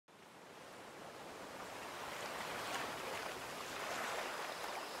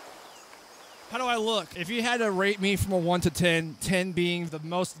How do I look? If you had to rate me from a 1 to 10, 10 being the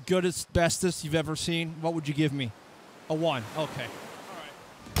most goodest, bestest you've ever seen, what would you give me? A 1. Okay. All right.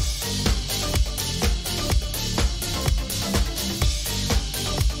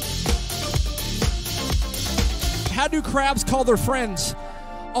 How do crabs call their friends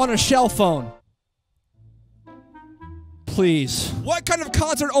on a shell phone? Please. What kind of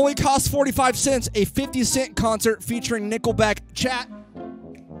concert only costs 45 cents? A 50-cent concert featuring Nickelback. Chat.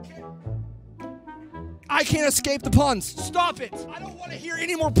 I can't escape the puns. Stop it. I don't want to hear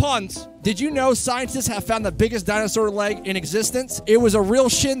any more puns. Did you know scientists have found the biggest dinosaur leg in existence? It was a real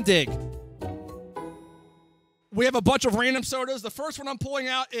shindig. We have a bunch of random sodas. The first one I'm pulling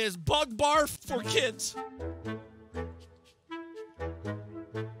out is Bug Bar for kids.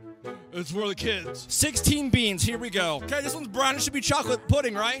 It's for the kids. 16 beans. Here we go. Okay, this one's brown. It should be chocolate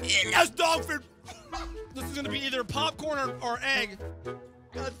pudding, right? Yes, dogfish. This is going to be either popcorn or egg.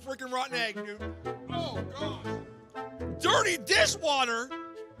 That's freaking rotten egg, dude. Oh, God. Dirty dishwater?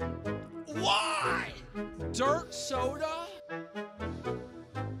 Why? Dirt soda?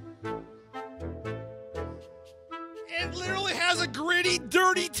 It literally has a gritty,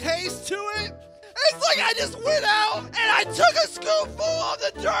 dirty taste to it. It's like I just went out and I took a scoopful of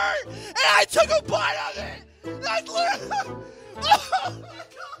the dirt and I took a bite of it. That's literally... Oh, my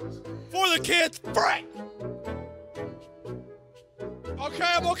gosh. For the kids. Frick. Okay,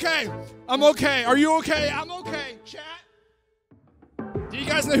 I'm okay. I'm okay. Are you okay? I'm okay. Chat. Do you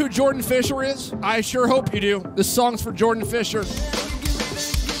guys know who Jordan Fisher is? I sure hope you do. This song's for Jordan Fisher.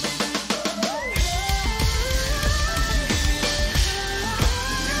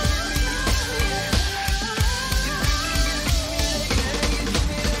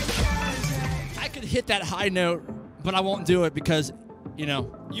 I could hit that high note, but I won't do it because, you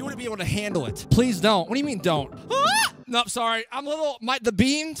know, you wouldn't be able to handle it. Please don't. What do you mean don't? Ah! Nope, sorry. I'm a little, the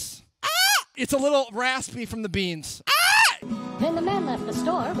beans, it's a little raspy from the beans. Then the man left the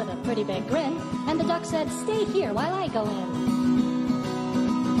store with a pretty big grin, and the duck said, stay here while I go in.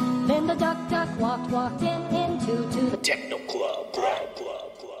 Then the duck walked into the Techno Club.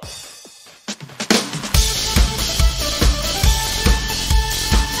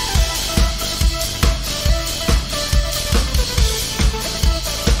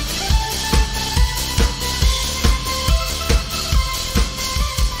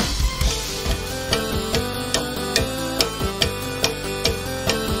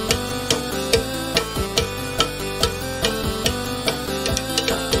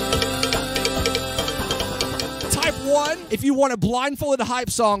 If you want a blindfolded hype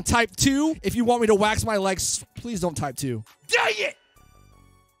song, type 2. If you want me to wax my legs, please don't type 2. Dang it!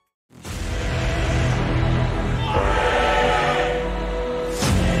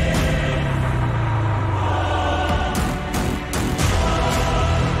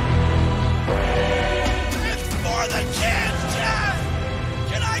 It's for the kids, Jack!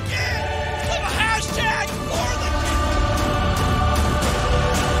 Can I get a hashtag for the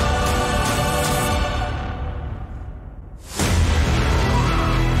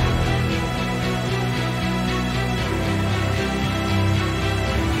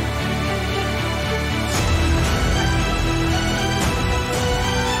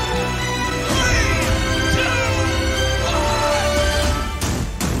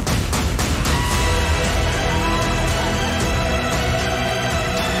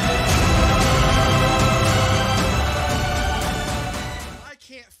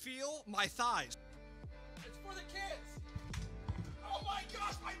my thighs. It's for the kids. Oh my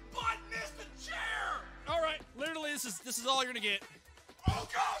gosh, my butt missed the chair. All right, literally this is all you're gonna get. Oh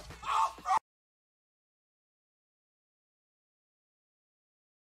gosh. Oh.